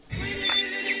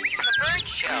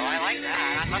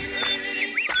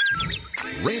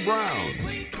Ray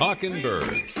Brown's Talking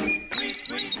Birds.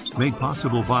 Made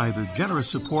possible by the generous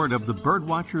support of the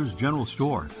Birdwatchers General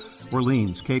Store,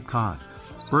 Orleans, Cape Cod.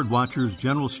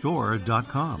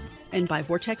 Birdwatchersgeneralstore.com. And by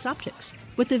Vortex Optics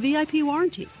with the VIP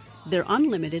warranty, their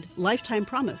unlimited lifetime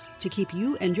promise to keep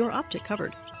you and your optic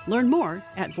covered. Learn more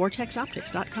at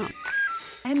vortexoptics.com.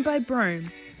 And by Brome,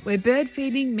 where bird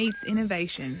feeding meets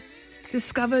innovation.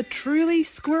 Discover truly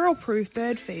squirrel-proof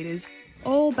bird feeders,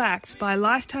 all backed by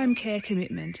lifetime care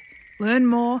commitment. Learn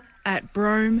more at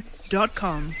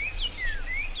brome.com.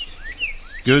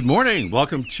 Good morning.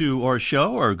 Welcome to our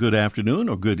show, or good afternoon,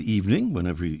 or good evening,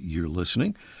 whenever you're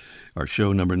listening. Our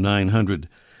show number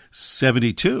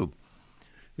 972.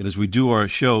 And as we do our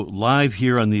show live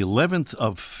here on the 11th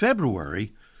of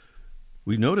February,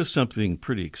 we noticed something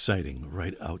pretty exciting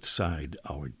right outside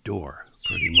our door,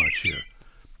 pretty much here.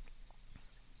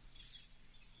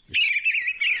 It's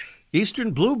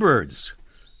Eastern bluebirds.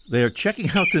 They are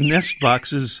checking out the nest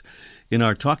boxes in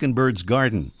our Talking Birds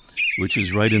garden, which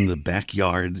is right in the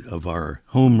backyard of our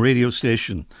home radio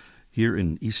station here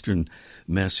in Eastern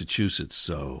Massachusetts.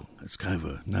 So it's kind of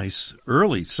a nice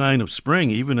early sign of spring,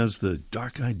 even as the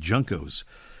dark-eyed juncos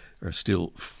are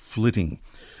still flitting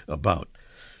about.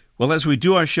 Well, as we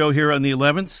do our show here on the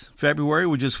 11th February,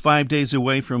 we're just 5 days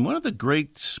away from one of the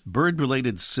great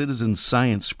bird-related citizen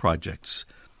science projects,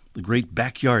 the Great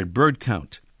Backyard Bird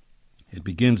Count. It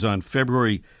begins on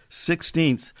February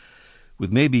 16th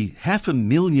with maybe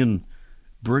 500,000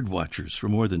 bird watchers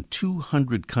from more than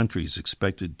 200 countries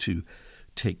expected to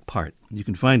take part. You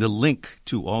can find a link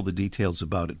to all the details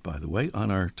about it, by the way,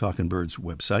 on our Talking Birds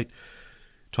website,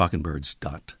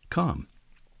 talkingbirds.com.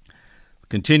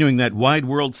 Continuing that wide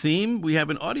world theme, we have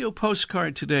an audio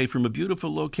postcard today from a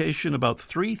beautiful location about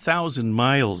 3,000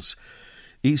 miles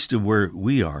east of where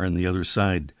we are on the other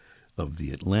side of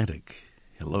the Atlantic.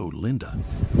 Hello, Linda.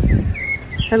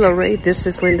 Hello, Ray. This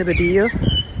is Linda Bedillo.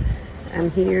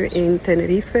 I'm here in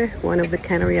Tenerife, one of the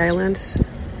Canary Islands.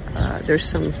 There's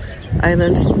some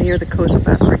islands near the coast of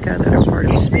Africa that are part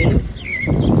of Spain.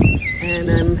 And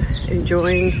I'm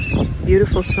enjoying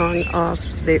beautiful song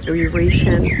of the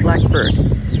Eurasian blackbird.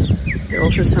 There are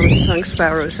also some song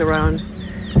sparrows around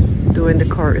doing the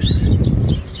chorus.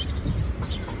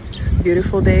 It's a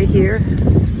beautiful day here.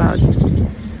 It's about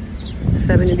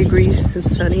 70 degrees and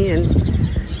sunny and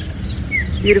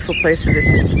beautiful place to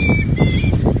visit.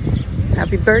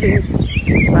 Happy birding.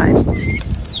 Bye.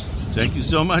 Thank you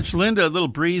so much, Linda. A little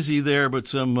breezy there, but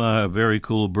some very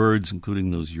cool birds,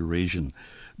 including those Eurasian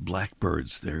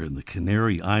blackbirds there in the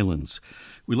Canary Islands.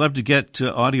 We love to get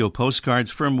audio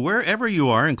postcards from wherever you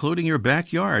are, including your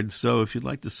backyard. So if you'd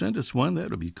like to send us one,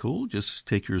 that would be cool. Just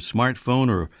take your smartphone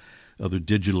or other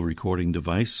digital recording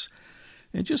device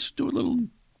and just do a little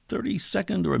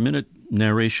 30-second or a minute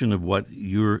narration of what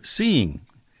you're seeing.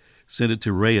 Send it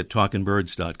to Ray at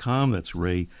talkingbirds.com. That's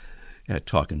Ray at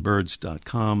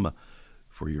talkingbirds.com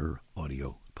for your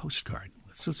audio postcard.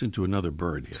 Let's listen to another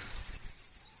bird here.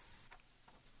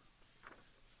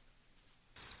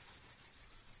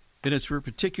 And it's for a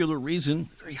particular reason,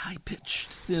 very high-pitched,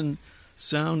 thin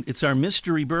sound. It's our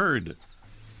mystery bird.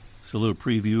 It's a little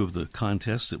preview of the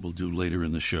contest that we'll do later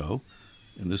in the show.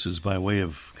 And this is by way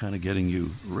of kind of getting you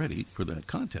ready for that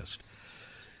contest.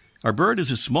 Our bird is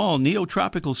a small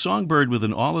neotropical songbird with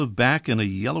an olive back and a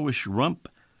yellowish rump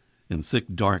and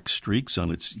thick dark streaks on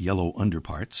its yellow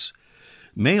underparts.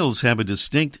 Males have a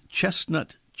distinct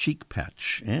chestnut cheek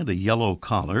patch and a yellow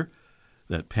collar.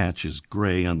 That patch is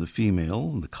gray on the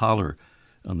female, and the collar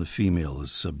on the female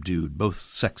is subdued. Both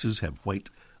sexes have white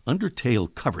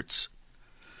undertail coverts.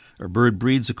 Our bird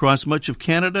breeds across much of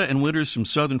Canada and winters from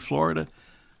southern Florida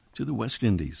to the West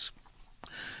Indies.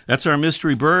 That's our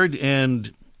mystery bird,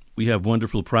 and we have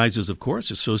wonderful prizes, of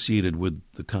course, associated with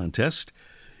the contest,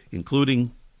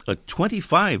 including a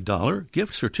 $25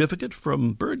 gift certificate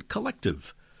from Bird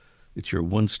Collective. It's your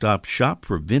one-stop shop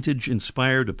for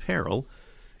vintage-inspired apparel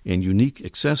and unique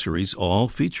accessories, all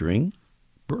featuring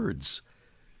birds.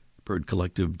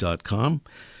 birdcollective.com.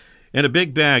 And a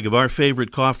big bag of our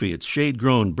favorite coffee. It's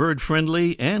shade-grown,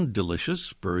 bird-friendly, and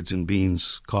delicious. Birds and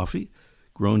Beans coffee,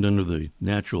 grown under the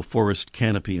natural forest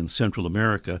canopy in Central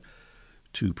America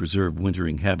to preserve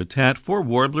wintering habitat for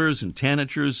warblers and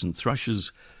tanagers and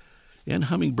thrushes and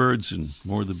hummingbirds and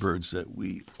more of the birds that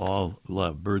we all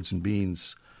love. Birds and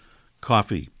Beans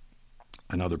coffee,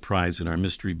 another prize in our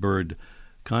mystery bird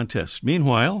contest.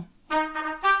 Meanwhile,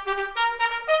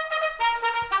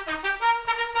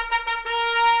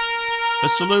 a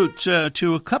salute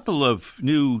to a couple of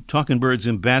new Talking Birds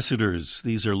ambassadors.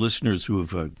 These are listeners who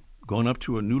have going up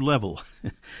to a new level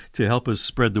to help us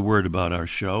spread the word about our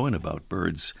show and about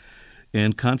birds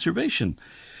and conservation.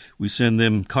 We send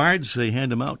them cards. They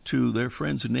hand them out to their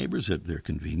friends and neighbors at their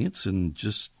convenience. And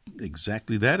just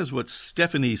exactly that is what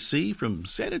Stephanie C. from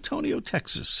San Antonio,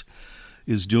 Texas,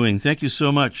 is doing. Thank you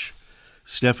so much,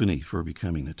 Stephanie, for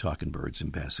becoming the Talking Birds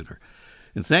ambassador.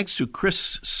 And thanks to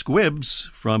Chris Squibbs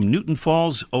from Newton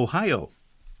Falls, Ohio.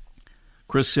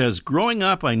 Chris says, growing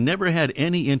up, I never had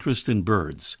any interest in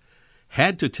birds.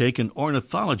 Had to take an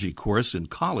ornithology course in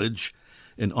college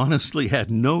and honestly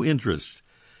had no interest.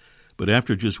 But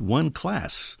after just one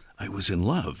class, I was in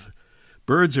love.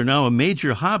 Birds are now a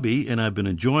major hobby, and I've been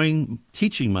enjoying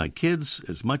teaching my kids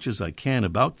as much as I can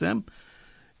about them.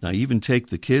 And I even take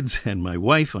the kids and my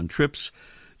wife on trips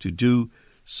to do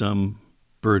some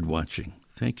bird watching.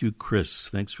 Thank you, Chris.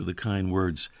 Thanks for the kind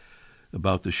words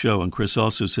about the show. And Chris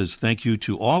also says thank you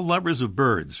to all lovers of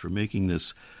birds for making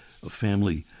this a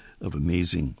family of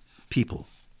amazing people.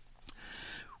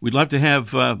 We'd love to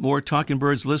have more Talking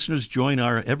Birds listeners join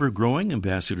our ever-growing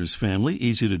ambassadors family.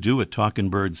 Easy to do at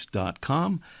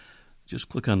talkingbirds.com. Just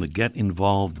click on the Get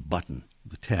Involved button,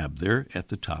 the tab there at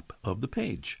the top of the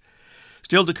page.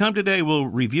 Still to come today, we'll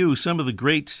review some of the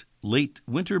great late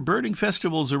winter birding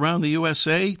festivals around the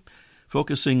USA,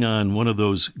 focusing on one of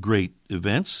those great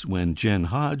events when Jen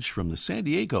Hodge from the San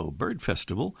Diego Bird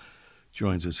Festival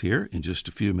joins us here in just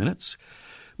a few minutes.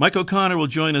 Mike O'Connor will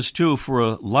join us, too, for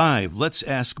a live Let's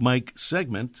Ask Mike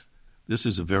segment. This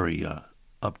is a very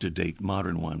up-to-date,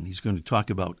 modern one. He's going to talk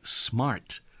about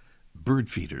smart bird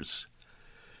feeders.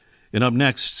 And up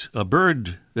next, a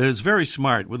bird that is very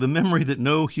smart with a memory that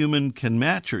no human can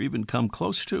match or even come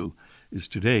close to is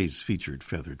today's featured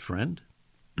feathered friend.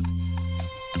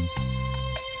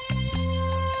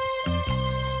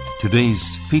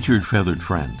 Today's featured feathered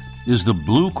friend is the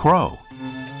blue crow.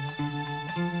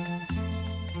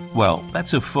 Well,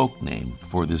 that's a folk name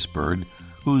for this bird,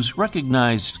 whose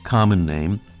recognized common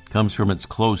name comes from its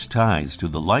close ties to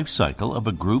the life cycle of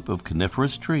a group of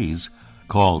coniferous trees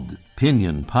called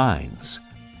pinyon pines.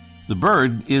 The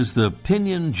bird is the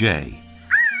pinyon jay,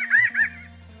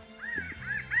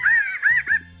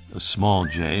 a small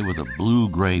jay with a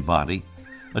blue-gray body,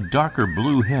 a darker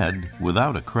blue head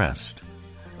without a crest,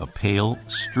 a pale,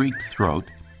 streaked throat,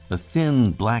 a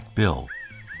thin black bill,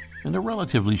 and a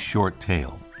relatively short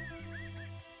tail.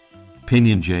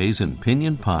 Pinyon jays and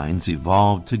pinyon pines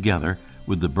evolved together,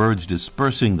 with the birds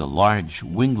dispersing the large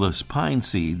wingless pine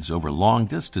seeds over long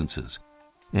distances,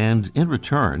 and in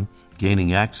return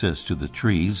gaining access to the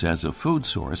trees as a food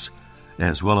source,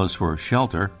 as well as for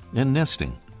shelter and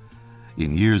nesting.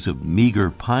 In years of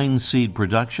meager pine seed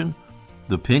production,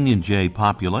 the pinyon jay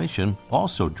population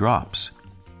also drops.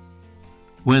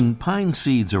 When pine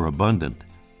seeds are abundant,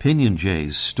 pinyon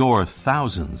jays store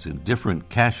thousands in different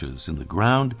caches in the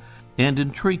ground and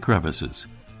in tree crevices.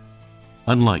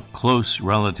 Unlike close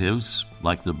relatives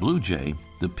like the blue jay,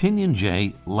 the pinyon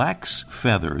jay lacks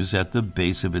feathers at the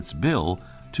base of its bill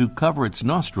to cover its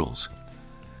nostrils.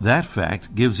 That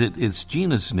fact gives it its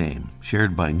genus name,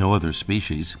 shared by no other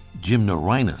species,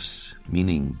 Gymnorhinus,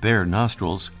 meaning bare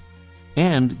nostrils,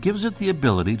 and gives it the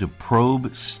ability to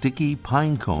probe sticky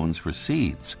pine cones for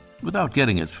seeds without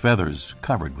getting its feathers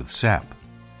covered with sap.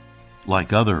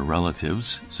 Like other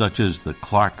relatives, such as the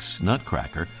Clark's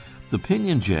nutcracker, the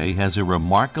pinyon jay has a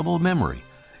remarkable memory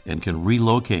and can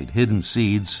relocate hidden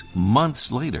seeds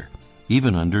months later,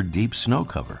 even under deep snow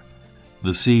cover.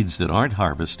 The seeds that aren't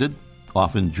harvested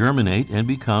often germinate and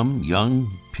become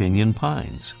young pinyon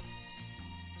pines.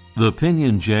 The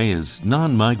pinyon jay is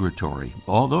non-migratory,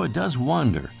 although it does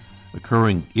wander,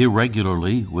 occurring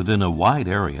irregularly within a wide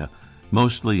area,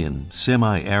 mostly in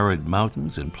semi-arid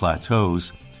mountains and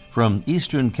plateaus, from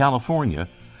eastern California,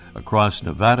 across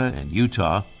Nevada and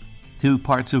Utah, to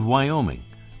parts of Wyoming,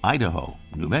 Idaho,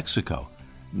 New Mexico,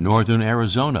 northern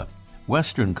Arizona,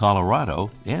 western Colorado,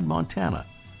 and Montana.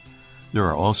 There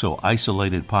are also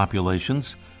isolated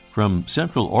populations from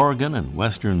central Oregon and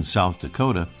western South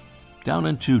Dakota down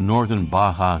into northern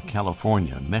Baja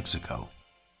California, Mexico.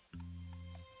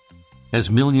 As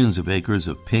millions of acres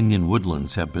of pinyon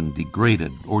woodlands have been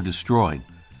degraded or destroyed,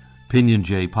 pinyon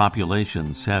jay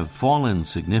populations have fallen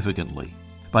significantly,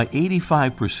 by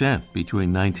 85%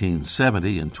 between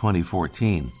 1970 and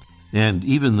 2014. And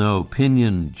even though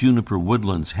pinyon juniper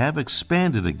woodlands have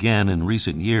expanded again in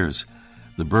recent years,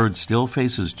 the bird still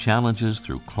faces challenges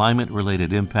through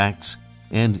climate-related impacts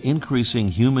and increasing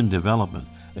human development,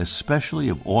 especially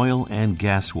of oil and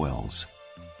gas wells.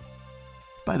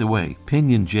 By the way,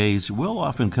 pinyon jays will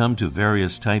often come to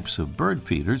various types of bird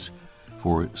feeders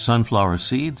for sunflower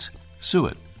seeds,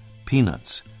 suet,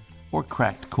 peanuts, or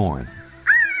cracked corn.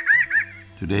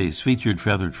 Today's featured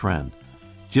feathered friend,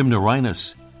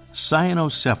 Gymnorhinus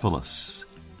cyanocephalus,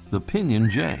 the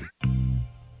pinyon jay.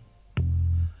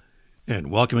 And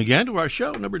welcome again to our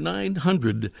show, number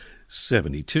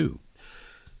 972.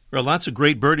 There are lots of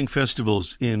great birding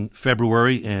festivals in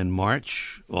February and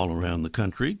March all around the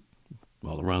country,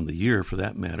 all around the year for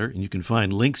that matter, and you can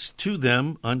find links to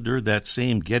them under that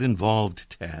same Get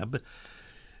Involved tab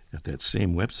at that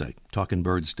same website,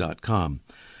 talkingbirds.com.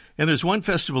 And there's one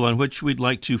festival on which we'd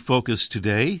like to focus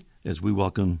today as we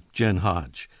welcome Jen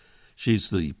Hodge. She's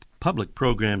the Public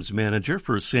Programs Manager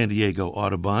for San Diego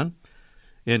Audubon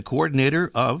and coordinator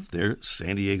of their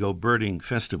San Diego Birding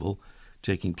Festival,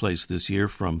 taking place this year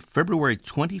from February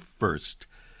 21st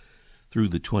through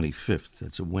the 25th.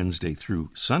 That's a Wednesday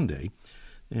through Sunday.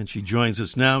 And she joins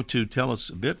us now to tell us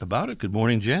a bit about it. Good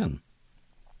morning, Jen.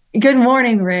 Good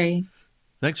morning, Ray.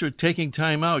 Thanks for taking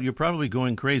time out. You're probably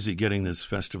going crazy getting this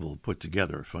festival put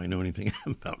together, if I know anything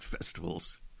about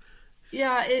festivals.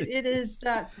 Yeah, it is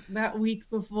that week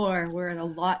before where a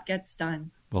lot gets done.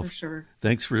 Well, for sure.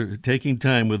 Thanks for taking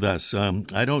time with us.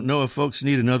 I don't know if folks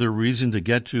need another reason to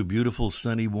get to beautiful,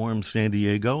 sunny, warm San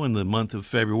Diego in the month of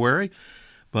February,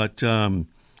 but San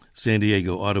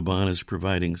Diego Audubon is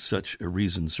providing such a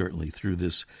reason, certainly, through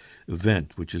this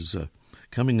event, which is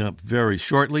coming up very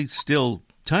shortly. Still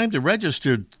time to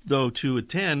register, though, to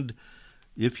attend.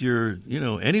 If you're,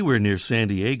 anywhere near San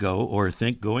Diego or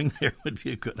think going there would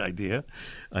be a good idea,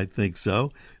 I think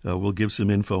so. We'll give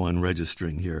some info on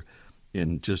registering here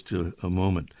in just a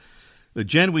moment.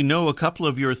 Jen, we know a couple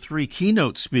of your three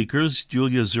keynote speakers,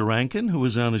 Julia Zarankin, who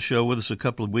was on the show with us a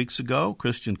couple of weeks ago.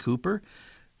 Christian Cooper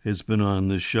has been on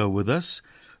the show with us.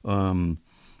 And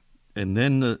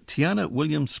then Tiana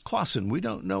Williams-Clausen. We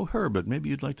don't know her, but maybe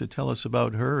you'd like to tell us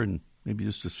about her and maybe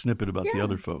just a snippet about the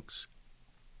other folks.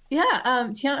 Yeah,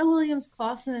 Tiana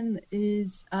Williams-Clausen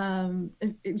is,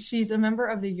 she's a member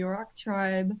of the Yurok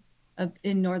tribe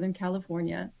in Northern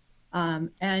California.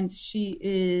 And she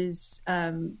is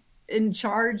in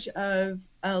charge of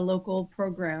a local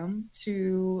program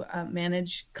to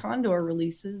manage condor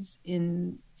releases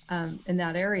in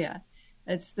that area.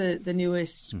 It's the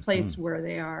newest place where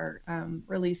they are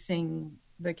releasing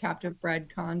the captive bred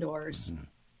condors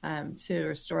to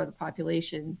restore the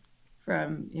population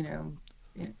from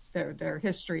their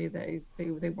history. They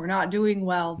were not doing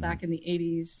well back in the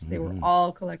 80s. They were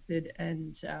all collected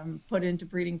and put into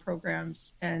breeding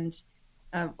programs, and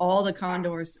all the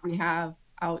condors that we have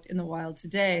out in the wild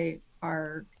today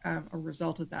are a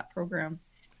result of that program.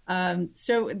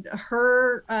 So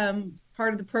her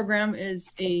part of the program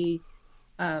is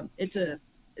it's a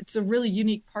really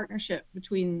unique partnership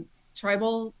between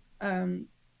tribal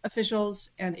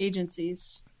officials and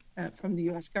agencies from the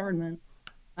U.S. government,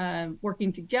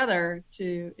 working together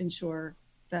to ensure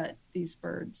that these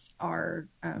birds are,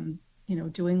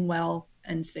 doing well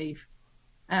and safe.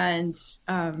 And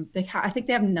I think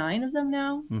they have 9 of them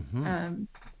now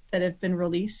that have been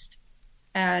released.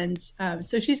 And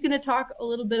so she's going to talk a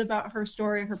little bit about her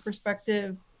story, her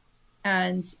perspective,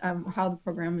 and how the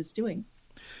program is doing.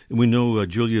 And we know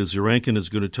Julia Zarankin is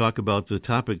going to talk about the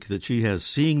topic that she has,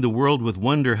 Seeing the World with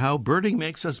Wonder, How Birding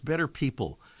Makes Us Better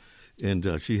People.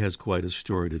 And she has quite a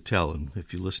story to tell. And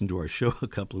if you listened to our show a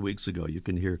couple of weeks ago, you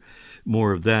can hear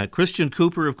more of that. Christian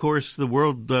Cooper, of course, the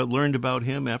world learned about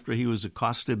him after he was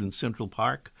accosted in Central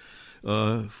Park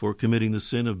for committing the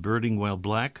sin of birding while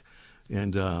black.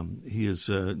 And he has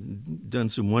done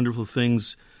some wonderful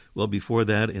things well before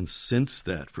that and since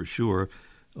that, for sure.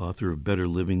 Author of Better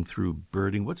Living Through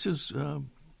Birding. What's his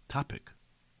topic?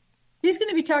 He's going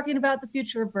to be talking about the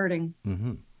future of birding.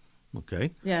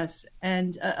 Okay. Yes,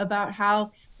 and about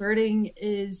how birding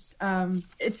is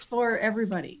it's for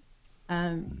everybody,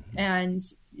 and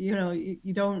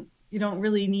you don't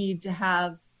really need to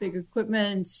have big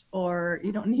equipment, or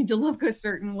you don't need to look a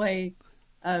certain way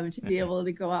to be able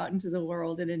to go out into the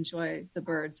world and enjoy the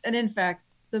birds. And in fact,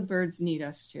 the birds need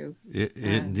us too.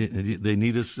 They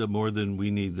need us more than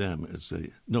we need them.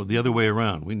 The other way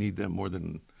around. We need them more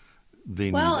than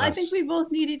they need us. Well, I think we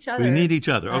both need each other. We need each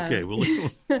other. Okay, we'll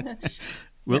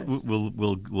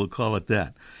call it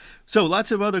that. So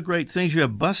lots of other great things. You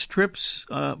have bus trips,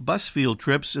 bus field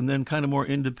trips, and then kind of more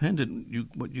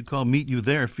independent, what you call meet you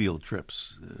there field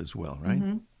trips as well,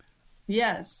 right?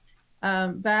 Yes.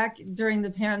 Back during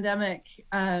the pandemic,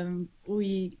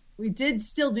 we did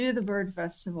still do the bird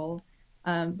festival,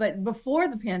 but before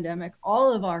the pandemic,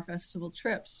 all of our festival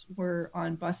trips were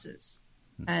on buses.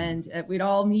 And we'd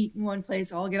all meet in one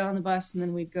place, all get on the bus, and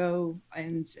then we'd go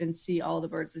and see all the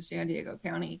birds of San Diego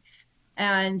County.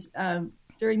 And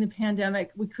during the pandemic,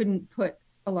 we couldn't put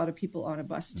a lot of people on a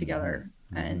bus together.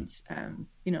 and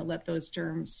let those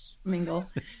germs mingle.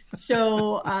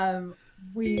 So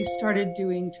we started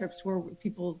doing trips where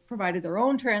people provided their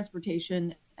own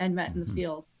transportation and met in the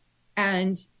field,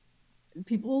 and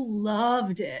people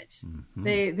loved it.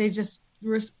 They just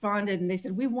responded and they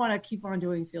said, we want to keep on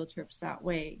doing field trips that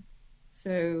way.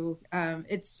 So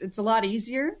it's a lot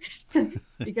easier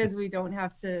because we don't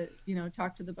have to,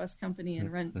 talk to the bus company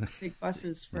and rent big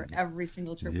buses for every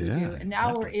single trip we do. And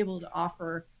now we're able to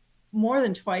offer more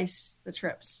than twice the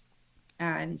trips.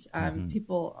 And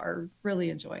people are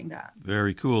really enjoying that.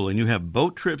 Very cool. And you have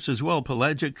boat trips as well,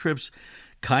 pelagic trips,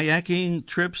 kayaking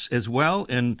trips as well.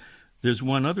 And there's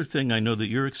one other thing I know that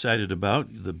you're excited about,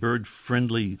 the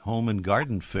bird-friendly home and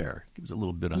garden fair. Give us a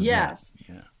little bit on that. Yes.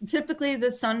 Yeah. Typically, the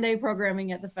Sunday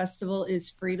programming at the festival is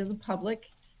free to the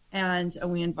public, and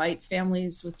we invite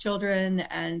families with children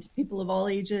and people of all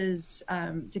ages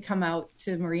to come out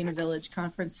to Marina Village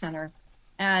Conference Center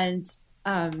and,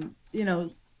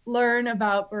 learn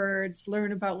about birds,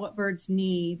 learn about what birds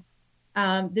need.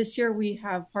 This year we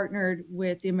have partnered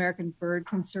with the American Bird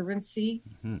Conservancy,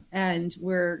 and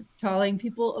we're telling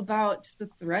people about the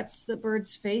threats that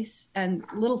birds face and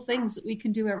little things that we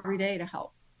can do every day to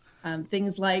help.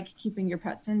 Things like keeping your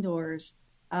pets indoors,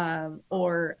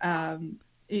 or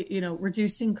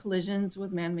reducing collisions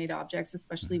with man-made objects,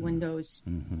 especially windows,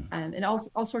 and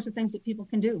all sorts of things that people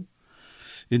can do.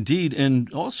 Indeed,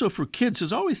 and also for kids.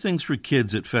 There's always things for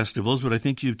kids at festivals, but I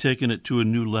think you've taken it to a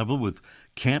new level with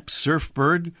Camp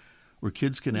Surfbird, where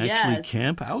kids can actually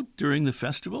camp out during the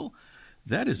festival.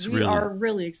 That is we are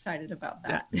really excited about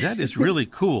that. That is really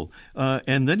cool.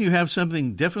 And then you have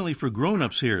something definitely for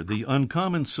grown-ups here, the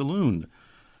Uncommon Saloon.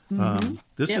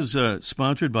 This is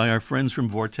sponsored by our friends from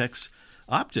Vortex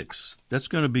Optics. That's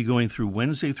going to be going through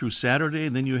Wednesday through Saturday,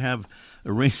 and then you have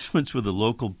arrangements with a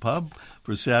local pub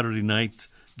for Saturday night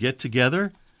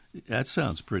get-together. That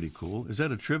sounds pretty cool. Is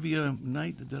that a trivia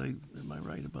night? Am I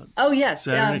right about that? Oh, yes.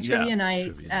 Trivia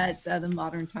night at the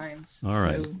Modern Times. All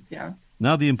right. So, yeah.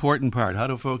 Now the important part. How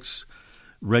do folks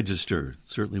register?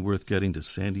 Certainly worth getting to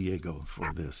San Diego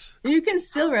for this. You can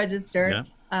still register.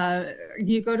 Yeah.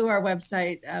 You go to our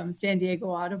website,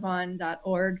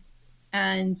 sandiegoaudubon.org,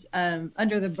 and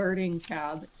under the birding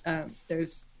tab,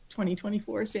 there's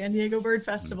 2024 San Diego Bird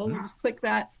Festival. You just click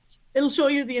that. It'll show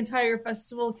you the entire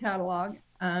festival catalog.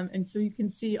 And so you can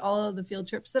see all of the field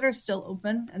trips that are still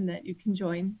open and that you can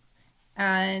join.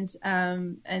 And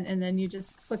then you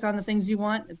just click on the things you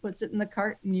want. It puts it in the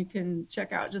cart and you can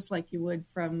check out just like you would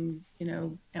from,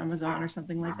 Amazon or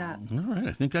something like that. All right.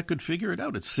 I think I could figure it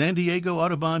out. It's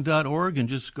sandiegoaudubon.org, and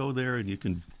just go there and you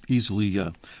can easily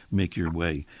make your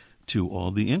way to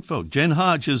all the info. Jen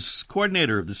Hodge is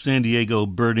coordinator of the San Diego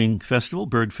Bird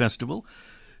Festival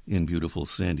in beautiful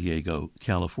San Diego,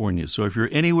 California. So if you're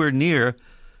anywhere near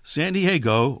San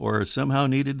Diego or somehow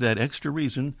needed that extra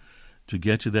reason to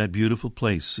get to that beautiful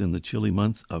place in the chilly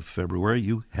month of February,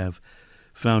 you have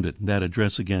found it. That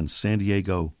address again,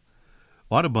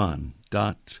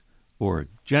 sandiegoaudubon.org.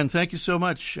 Jen, thank you so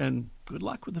much, and good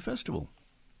luck with the festival.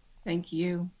 Thank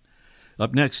you.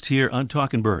 Up next here on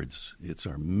Talkin' Birds, it's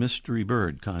our Mystery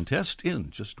Bird contest in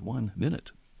just 1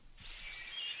 minute.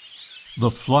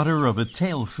 The flutter of a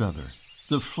tail feather,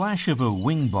 the flash of a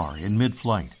wing bar in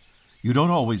mid-flight. You don't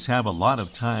always have a lot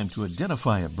of time to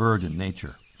identify a bird in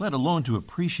nature, let alone to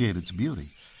appreciate its beauty.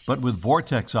 But with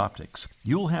Vortex Optics,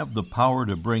 you'll have the power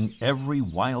to bring every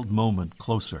wild moment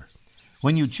closer.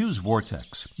 When you choose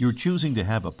Vortex, you're choosing to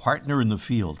have a partner in the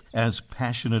field as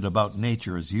passionate about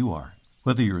nature as you are.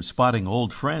 Whether you're spotting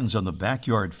old friends on the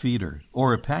backyard feeder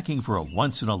or packing for a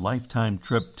once-in-a-lifetime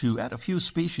trip to add a few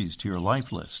species to your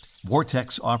life list,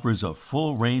 Vortex offers a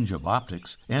full range of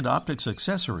optics and optics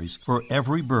accessories for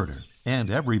every birder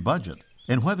and every budget.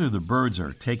 And whether the birds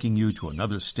are taking you to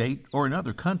another state or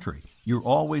another country, you're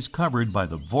always covered by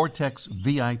the Vortex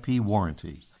VIP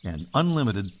warranty, an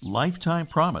unlimited lifetime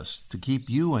promise to keep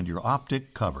you and your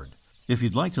optic covered. If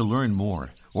you'd like to learn more,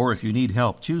 or if you need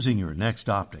help choosing your next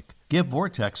optic, give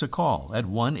Vortex a call at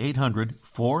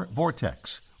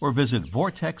 1-800-4VORTEX or visit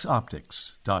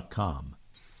vortexoptics.com.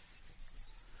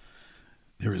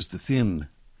 There is the thin,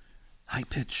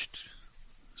 high-pitched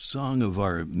song of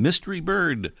our Mystery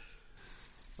Bird.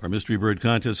 Our Mystery Bird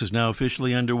contest is now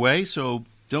officially underway, so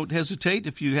don't hesitate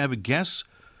if you have a guess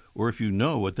or if you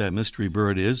know what that mystery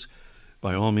bird is.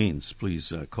 By all means,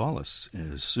 please call us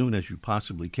as soon as you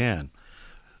possibly can.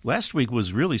 Last week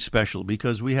was really special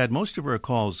because we had most of our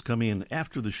calls come in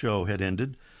after the show had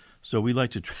ended, so we like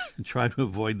to try to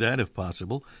avoid that if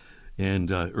possible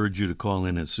and urge you to call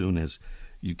in as soon as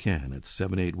you can. It's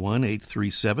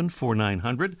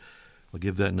 781-837-4900. I'll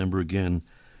give that number again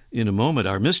in a moment.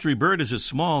 Our mystery bird is a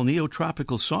small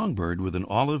neotropical songbird with an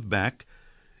olive back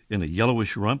and a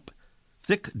yellowish rump,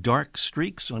 thick dark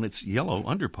streaks on its yellow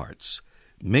underparts.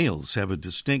 Males have a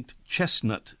distinct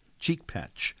chestnut cheek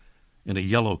patch and a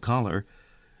yellow collar.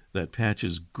 That patch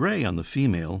is gray on the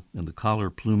female, and the collar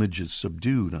plumage is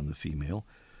subdued on the female.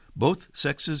 Both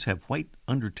sexes have white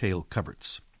undertail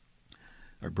coverts.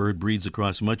 Our bird breeds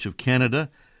across much of Canada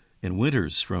and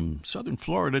winters from southern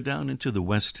Florida down into the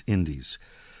West Indies.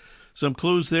 Some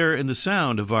clues there in the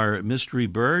sound of our mystery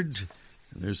bird.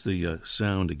 There's the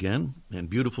sound again. And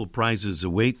beautiful prizes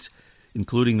await,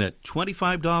 including that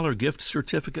 $25 gift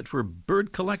certificate for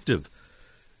Bird Collective.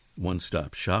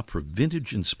 One-stop shop for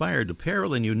vintage-inspired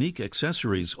apparel and unique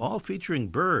accessories, all featuring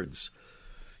birds.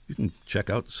 You can check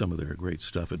out some of their great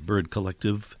stuff at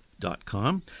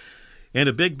birdcollective.com. And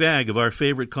a big bag of our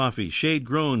favorite coffee,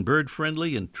 shade-grown,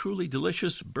 bird-friendly, and truly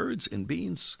delicious Birds and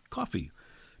Beans coffee.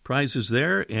 Prizes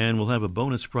there, and we'll have a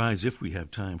bonus prize if we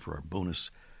have time for our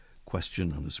bonus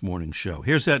question on this morning's show.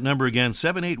 Here's that number again,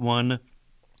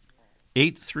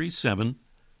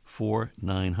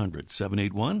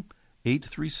 781-837-4900.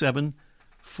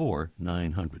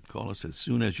 781-837-4900. Call us as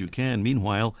soon as you can.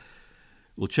 Meanwhile,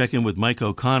 we'll check in with Mike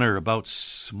O'Connor about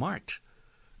smart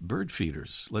bird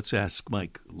feeders. Let's ask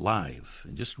Mike live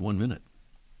in just 1 minute.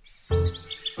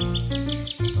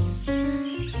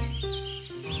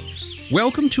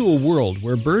 Welcome to a world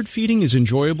where bird feeding is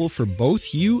enjoyable for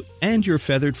both you and your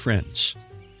feathered friends.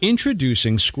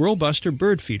 Introducing Squirrel Buster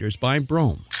Bird Feeders by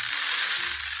Brome.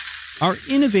 Our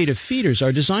innovative feeders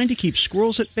are designed to keep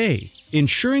squirrels at bay,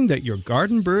 ensuring that your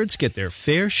garden birds get their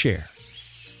fair share.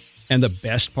 And the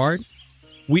best part?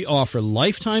 We offer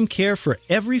lifetime care for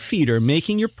every feeder,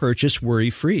 making your purchase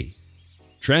worry-free.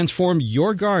 Transform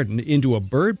your garden into a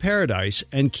bird paradise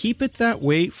and keep it that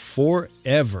way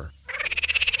forever.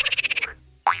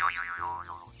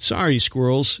 Sorry,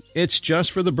 squirrels, it's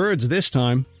just for the birds this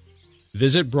time.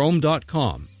 Visit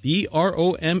Brome.com,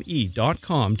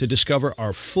 BROME.com, to discover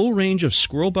our full range of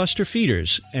Squirrel Buster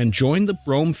feeders and join the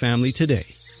Brome family today.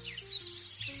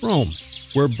 Brome,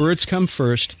 where birds come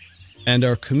first, and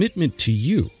our commitment to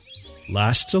you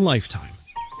lasts a lifetime.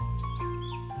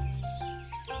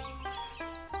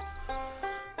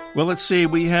 Well, let's see.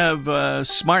 We have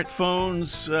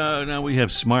smartphones. Now we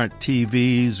have smart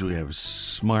TVs. We have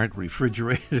smart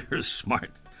refrigerators,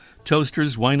 smart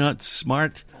toasters. Why not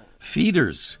smart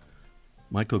feeders?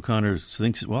 Mike O'Connor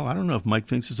thinks, well, I don't know if Mike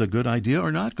thinks it's a good idea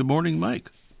or not. Good morning,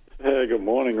 Mike. Hey, good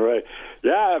morning, Ray.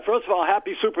 Yeah, first of all,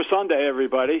 happy Super Sunday,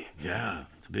 everybody. Yeah,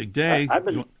 it's a big day. I've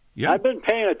been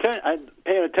paying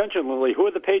attention, Lily. Who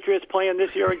are the Patriots playing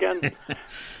this year again?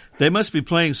 They must be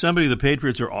playing somebody. The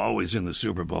Patriots are always in the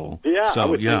Super Bowl. Yeah, so, I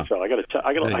would think so. I got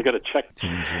to check.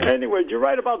 Anyway, you're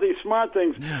right about these smart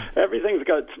things. Yeah. Everything's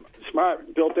got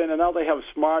smart built in, and now they have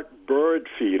smart bird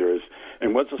feeders.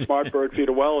 And what's a smart bird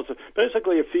feeder? Well, it's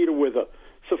basically a feeder with a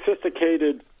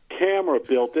sophisticated camera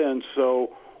built in.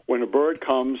 So when a bird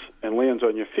comes and lands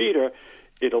on your feeder,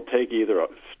 it'll take either a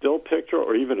still picture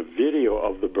or even a video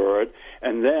of the bird,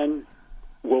 and then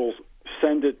we'll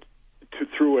send it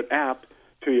through an app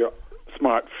to your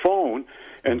smartphone.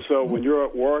 And so when you're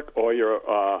at work or you're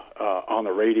on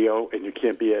the radio and you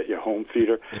can't be at your home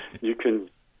feeder, you can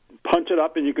punch it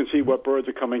up and you can see what birds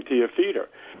are coming to your feeder.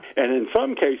 And in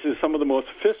some cases, some of the most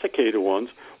sophisticated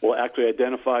ones will actually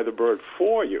identify the bird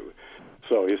for you.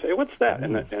 So you say, "What's that?"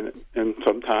 And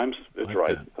sometimes it's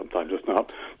right, sometimes it's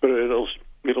not. But it'll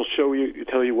show you,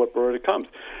 tell you what bird it comes.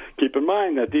 Keep in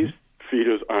mind that these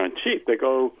feeders aren't cheap. There's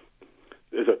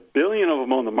 1 billion of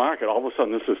them on the market. All of a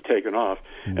sudden, this is taken off,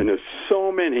 and there's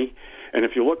so many. And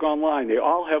if you look online, they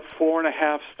all have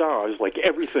 4.5 stars, like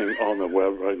everything on the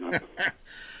web right now.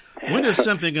 When is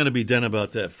something going to be done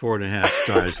about that 4.5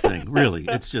 stars thing? Really,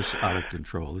 it's just out of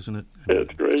control, isn't it?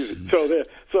 It's crazy.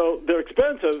 So they're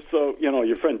expensive. So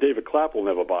your friend David Clapp will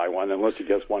never buy one unless he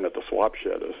gets one at the swap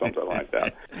shed or something like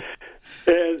that.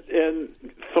 And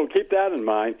so keep that in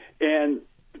mind. And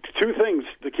two things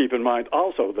to keep in mind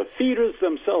also. The feeders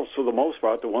themselves, for the most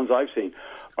part, the ones I've seen,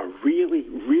 are really,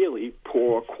 really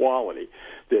poor quality.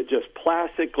 They're just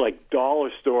plastic, like dollar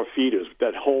store feeders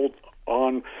that hold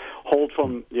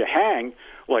from you hang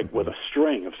like with a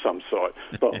string of some sort.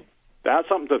 So that's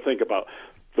something to think about.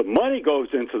 The money goes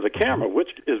into the camera, which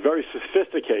is very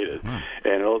sophisticated.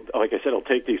 And like I said, it'll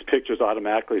take these pictures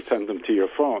automatically, send them to your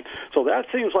phone. So that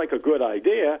seems like a good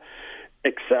idea,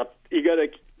 except you got to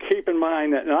keep in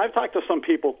mind that, and I've talked to some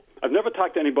people I've never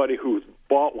talked to anybody who's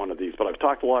bought one of these, but I've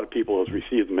talked to a lot of people who's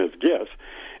received them as gifts.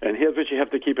 And here's what you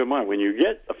have to keep in mind. When you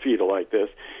get a feeder like this,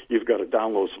 you've got to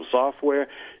download some software,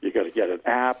 you've got to get an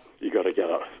app, you've got to get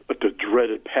the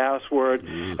dreaded password,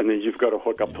 and then you've got to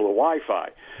hook up to the Wi-Fi.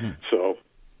 So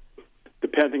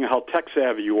depending on how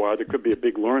tech-savvy you are, there could be a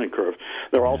big learning curve.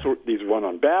 There are also, these run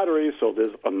on batteries, so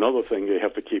there's another thing they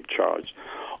have to keep charged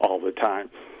all the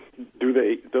time. Do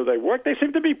they work? They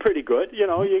seem to be pretty good. You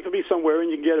know, you can be somewhere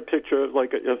and you can get a picture,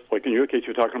 like in your case,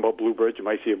 you're talking about bluebirds. You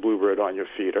might see a bluebird on your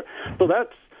feeder. So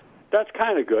that's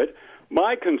kind of good.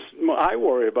 I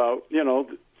worry about, you know,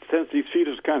 since these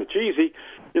feeders are kind of cheesy,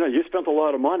 you know, you spent a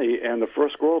lot of money, and the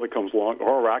first squirrel that comes along,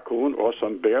 or a raccoon, or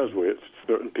some bears where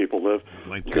certain people live,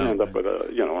 you're going to end up with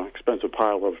an expensive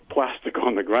pile of plastic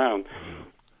on the ground.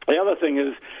 The other thing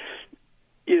is,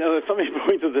 you know, somebody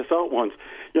pointed this out once.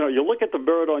 You know, you look at the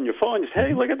bird on your phone, you say,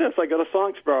 hey, look at this, I got a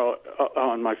song sparrow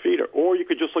on my feeder. Or you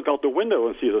could just look out the window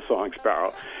and see the song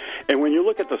sparrow. And when you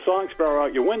look at the song sparrow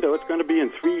out your window, it's going to be in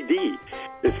 3D.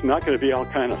 It's not going to be all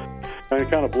kind of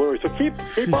blurry. So keep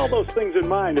all those things in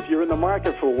mind if you're in the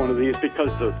market for one of these,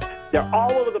 because they're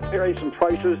all over the place in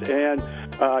prices, and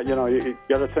you know, you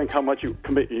got to think how much you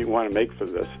want to make for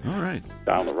this. All right,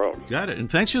 down the road. Got it.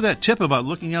 And thanks for that tip about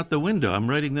looking out the window. I'm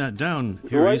writing that down.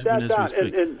 Write that down.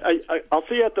 And I'll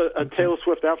see you at the Taylor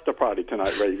Swift after party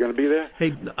tonight, Ray. You going to be there?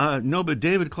 Hey, no, but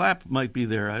David Clapp might be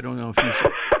there. I don't know if he's.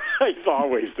 He's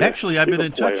always there. Actually, I've been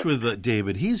in touch with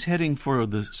David. He's heading for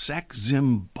the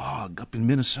Sac-Zim Bog up in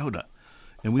Minnesota,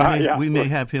 and we may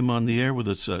have him on the air with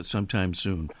us sometime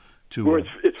soon.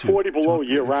 It's 40 below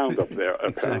year-round up there,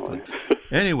 apparently. Exactly.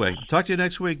 Anyway, talk to you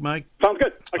next week, Mike. Sounds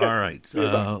good. Okay. All right.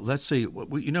 Let's see.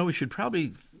 We should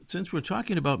probably, since we're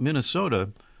talking about Minnesota,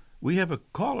 we have a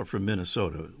caller from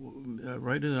Minnesota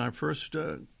right in our first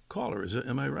caller.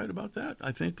 Am I right about that?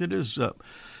 I think it is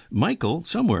Michael,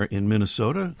 somewhere in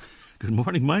Minnesota. Good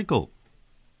morning, Michael.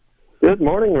 Good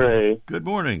morning, Ray. Good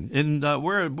morning. And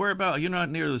where about? You're not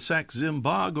near the Sac-Zim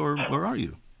Bog, or where are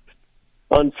you?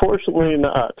 Unfortunately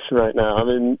not right now. I'm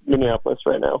in Minneapolis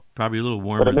right now. Probably a little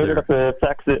warmer there. But I made there. it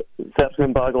up to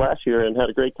Sac-Zim Bog last year and had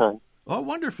a great time. Oh,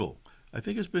 wonderful. I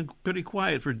think it's been pretty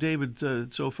quiet for David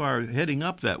so far heading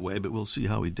up that way, but we'll see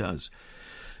how he does.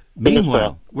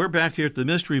 Meanwhile, we're back here at the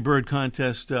Mystery Bird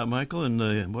Contest, Michael,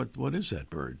 and what is that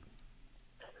bird?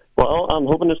 Well, I'm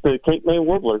hoping it's the Cape May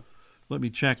warbler. Let me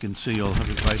check and see. I'll have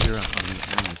it right here on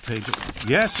the page.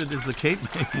 Yes, it is the Cape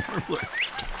May warbler.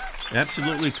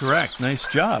 Absolutely correct. Nice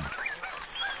job.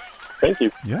 Thank you.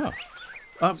 Yeah.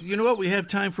 You know what? We have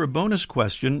time for a bonus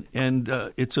question, and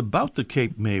it's about the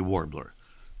Cape May warbler.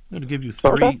 I'm going to give you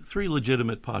three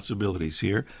legitimate possibilities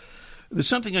here. There's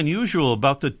something unusual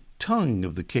about the tongue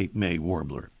of the Cape May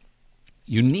warbler.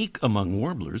 Unique among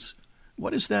warblers,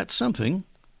 what is that something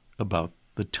about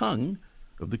the tongue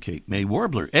of the Cape May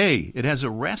warbler? A, it has a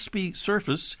raspy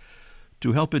surface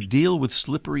to help it deal with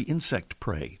slippery insect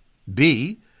prey.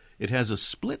 B, it has a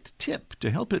split tip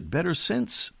to help it better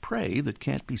sense prey that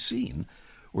can't be seen.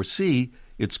 Or C,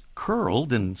 it's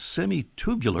curled and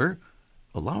semi-tubular,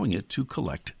 allowing it to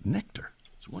collect nectar.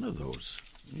 It's one of those.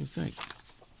 What do you think?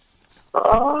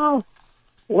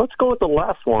 Let's go with the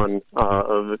last one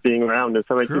of it being round and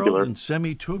semi-tubular. Curled and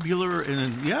semi-tubular,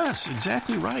 and yes,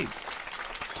 exactly right.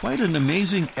 Quite an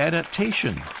amazing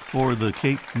adaptation for the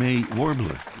Cape May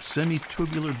warbler, a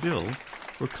semi-tubular bill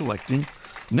for collecting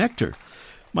nectar.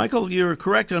 Michael, you're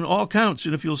correct on all counts,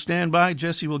 and if you'll stand by,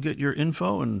 Jesse will get your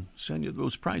info and send you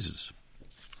those prizes.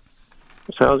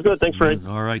 Sounds good. Thanks, Ray.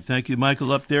 All right. Thank you,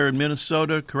 Michael, up there in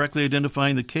Minnesota, correctly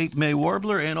identifying the Cape May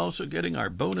warbler and also getting our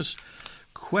bonus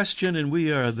question, and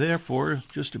we are therefore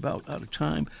just about out of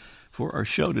time for our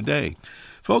show today.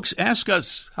 Folks, ask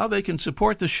us how they can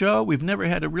support the show. We've never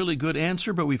had a really good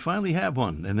answer, but we finally have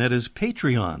one, and that is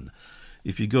Patreon.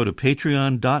 If you go to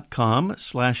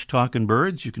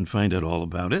patreon.com/talkingbirds, you can find out all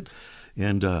about it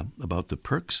and about the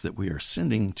perks that we are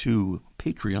sending to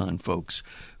Patreon folks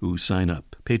who sign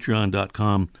up.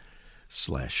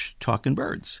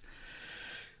 Patreon.com/talkingbirds.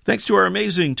 Thanks to our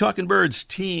amazing Talkin' Birds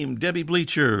team, Debbie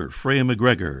Bleacher, Freya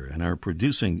McGregor, and our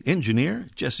producing engineer,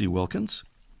 Jesse Wilkins.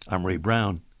 I'm Ray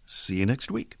Brown. See you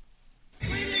next week. The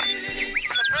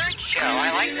bird show.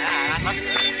 I like that. I love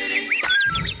it.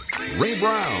 Ray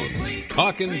Brown's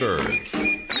Talkin' Birds.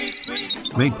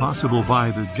 Made possible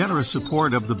by the generous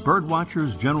support of the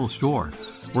Birdwatchers General Store,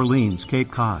 Orleans,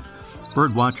 Cape Cod.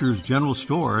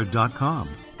 Birdwatchersgeneralstore.com.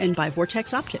 And by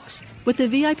Vortex Optics. With the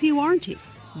VIP warranty,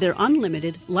 their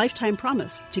unlimited lifetime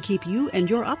promise to keep you and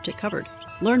your optic covered.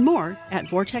 Learn more at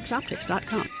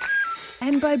vortexoptics.com.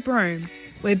 And by Brome,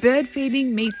 where bird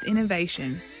feeding meets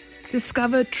innovation.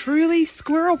 Discover truly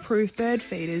squirrel-proof bird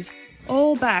feeders,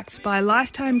 all backed by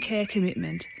lifetime care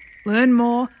commitment. Learn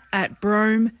more at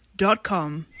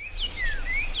brome.com.